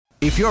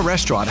If your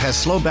restaurant has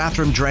slow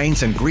bathroom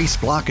drains and grease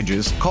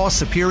blockages, call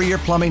Superior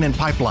Plumbing and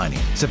Pipelining.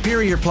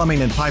 Superior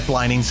Plumbing and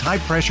Pipelining's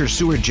high-pressure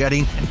sewer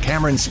jetting and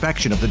camera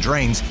inspection of the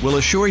drains will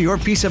assure your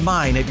peace of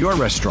mind at your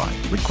restaurant.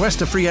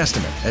 Request a free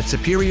estimate at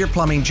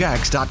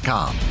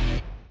SuperiorPlumbingJacks.com.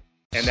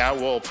 And that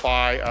will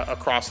apply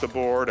across the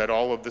board at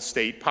all of the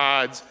state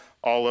pods,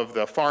 all of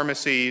the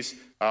pharmacies,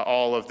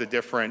 all of the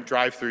different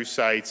drive-through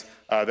sites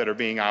that are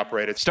being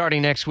operated.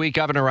 Starting next week,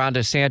 Governor Ron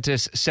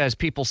DeSantis says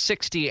people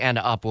 60 and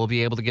up will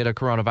be able to get a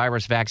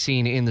coronavirus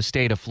vaccine in the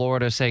state of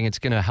Florida, saying it's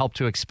going to help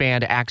to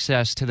expand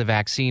access to the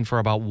vaccine for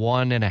about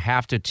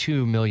 1.5 to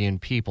 2 million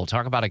people.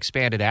 Talk about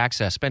expanded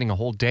access, spending a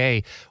whole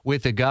day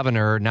with the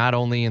governor, not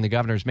only in the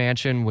governor's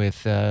mansion with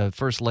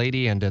First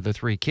Lady and the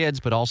 3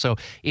 kids, but also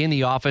in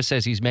the office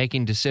as he's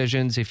making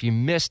decisions. If you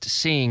missed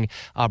seeing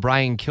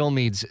Brian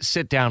Kilmeade's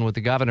sit down with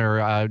the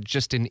governor,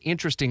 just an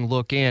interesting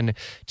look in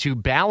to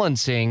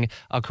balancing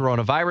a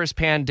coronavirus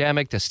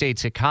pandemic, the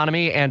state's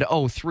economy, and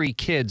 3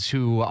 kids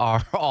who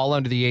are all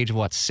under the age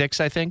of, 6,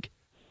 I think?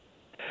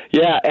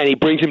 Yeah, and he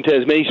brings him to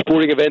as many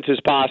sporting events as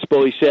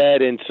possible, he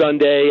said. And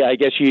Sunday, I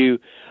guess there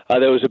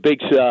was a big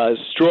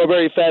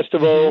strawberry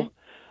festival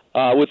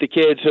with the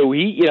kids. So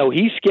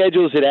he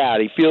schedules it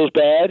out. He feels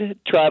bad,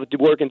 traveling to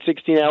work in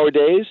 16-hour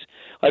days,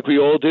 like we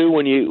all do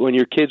when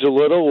your kids are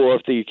little, or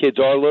if your kids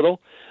are little.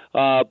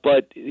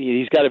 But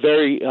he's got a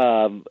very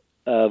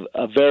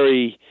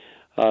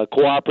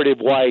cooperative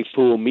wife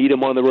who will meet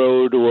him on the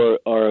road, or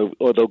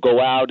they'll go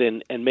out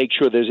and make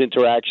sure there's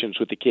interactions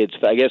with the kids.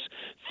 I guess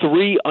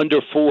 3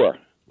 under 4.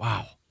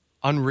 Wow.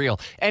 Unreal.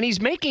 And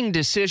he's making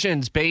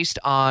decisions based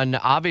on,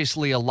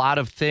 obviously, a lot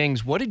of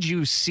things. What did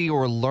you see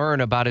or learn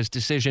about his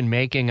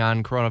decision-making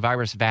on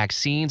coronavirus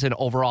vaccines and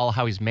overall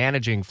how he's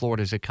managing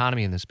Florida's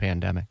economy in this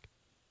pandemic?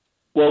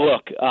 Well,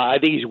 look, I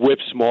think he's whip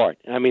smart.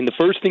 I mean, the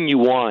first thing you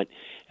want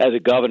as a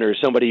governor is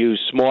somebody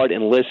who's smart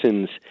and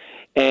listens.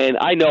 And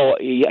I know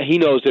he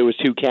knows there was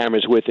 2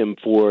 cameras with him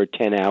for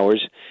 10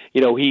 hours.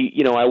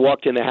 I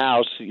walked in the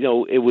house,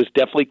 it was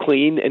definitely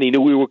clean, and he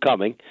knew we were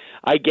coming.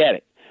 I get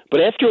it.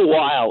 But after a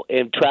while,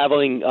 and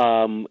traveling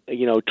from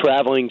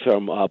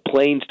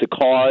planes to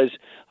cars,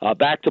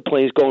 back to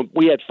planes,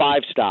 we had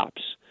 5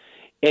 stops.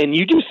 And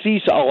you just see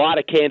a lot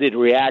of candid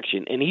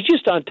reaction. And he's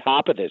just on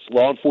top of this.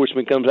 Law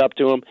enforcement comes up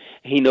to him.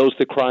 He knows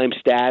the crime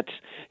stats.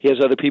 He has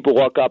other people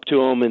walk up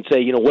to him and say,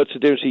 what's the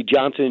difference between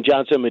Johnson &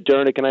 Johnson and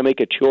Moderna? Can I make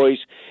a choice?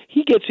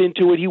 He gets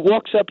into it. He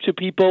walks up to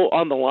people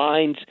on the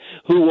lines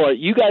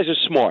you guys are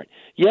smart.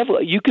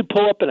 You could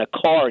pull up in a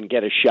car and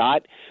get a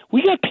shot.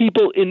 We got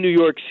people in New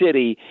York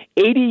City,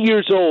 80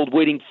 years old,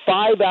 waiting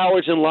 5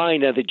 hours in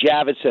line at the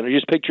Javits Center.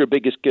 Just picture a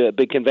big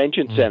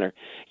convention center.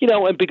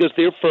 And because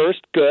they're first,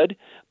 good.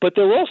 But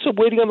they're also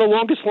waiting on the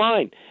longest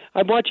line.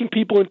 I'm watching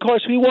people in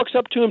cars. So he walks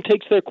up to them,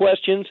 takes their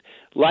questions,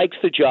 likes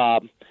the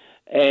job.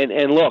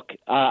 And look,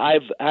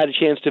 I've had a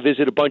chance to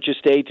visit a bunch of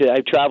states.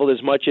 I've traveled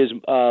as much as,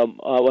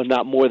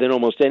 not more than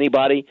almost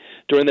anybody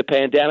during the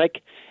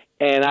pandemic.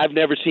 And I've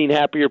never seen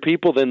happier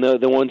people than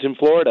the ones in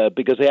Florida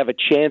because they have a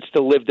chance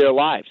to live their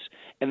lives.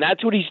 And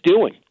that's what he's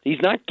doing. He's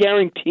not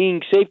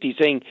guaranteeing safety.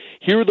 He's saying,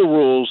 here are the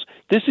rules.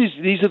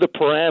 These are the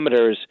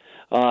parameters.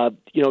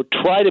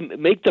 Try to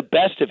make the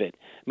best of it.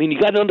 I mean, you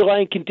got an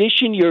underlying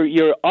condition.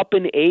 You're up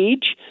in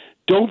age.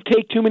 Don't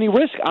take too many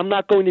risks. I'm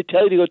not going to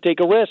tell you to go take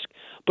a risk.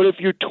 But if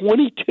you're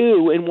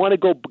 22 and want to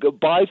go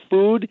buy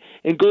food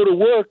and go to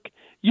work,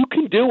 you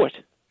can do it.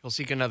 He'll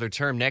seek another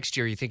term next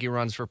year. You think he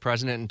runs for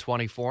president in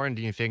 24, and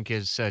do you think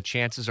his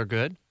chances are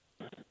good?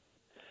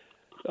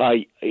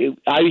 He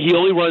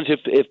only runs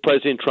if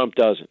President Trump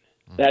doesn't.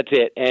 That's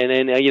it.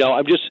 And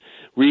I'm just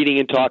reading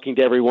and talking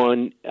to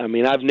everyone. I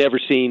mean, I've never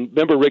seen.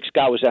 Remember, Rick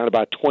Scott was down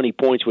about 20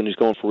 points when he was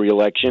going for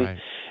re-election. Right.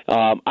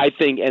 I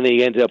think, and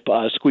they ended up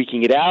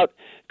squeaking it out.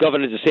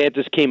 Governor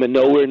DeSantis came in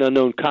nowhere, an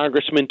unknown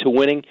congressman, to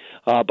winning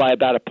by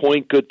about a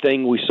point. Good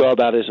thing we saw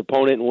about his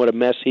opponent and what a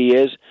mess he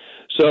is.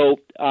 So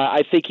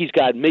I think he's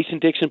got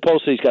Mason-Dixon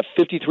poll, so he's got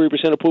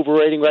 53% approval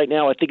rating right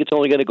now. I think it's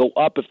only going to go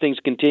up if things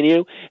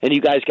continue, and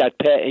you guys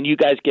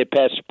get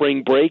past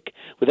spring break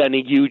without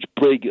any huge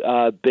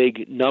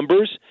big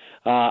numbers.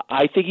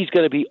 I think he's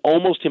going to be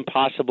almost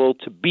impossible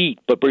to beat.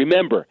 But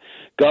remember,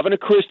 Governor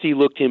Christie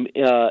looked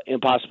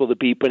impossible to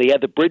beat, but he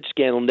had the bridge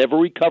scandal, never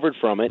recovered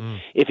from it.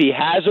 If he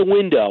has a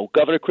window,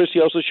 Governor Christie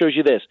also shows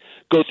you this: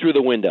 go through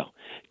the window.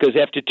 Because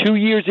after 2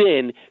 years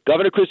in,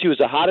 Governor Christie was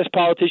the hottest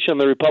politician on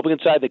the Republican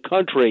side of the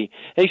country,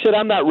 and he said,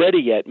 I'm not ready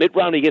yet. Mitt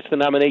Romney gets the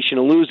nomination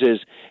and loses,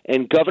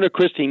 and Governor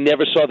Christie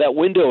never saw that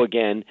window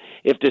again.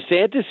 If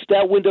DeSantis,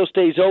 that window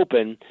stays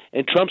open,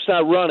 and Trump's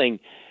not running,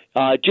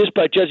 just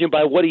by judging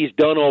by what he's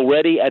done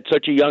already at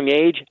such a young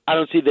age, I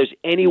don't see there's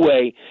any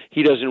way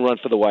he doesn't run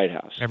for the White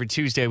House. Every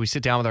Tuesday, we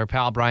sit down with our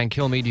pal, Brian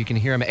Kilmeade. You can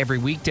hear him every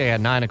weekday at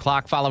 9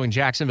 o'clock following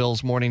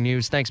Jacksonville's Morning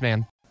News. Thanks,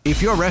 man. If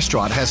your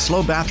restaurant has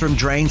slow bathroom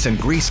drains and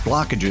grease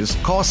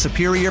blockages, call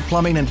Superior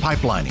Plumbing and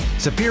Pipelining.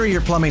 Superior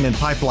Plumbing and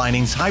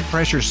Pipelining's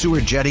high-pressure sewer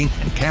jetting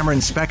and camera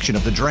inspection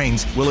of the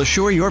drains will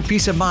assure your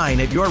peace of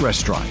mind at your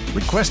restaurant.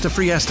 Request a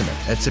free estimate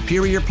at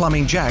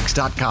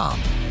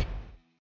SuperiorPlumbingJacks.com.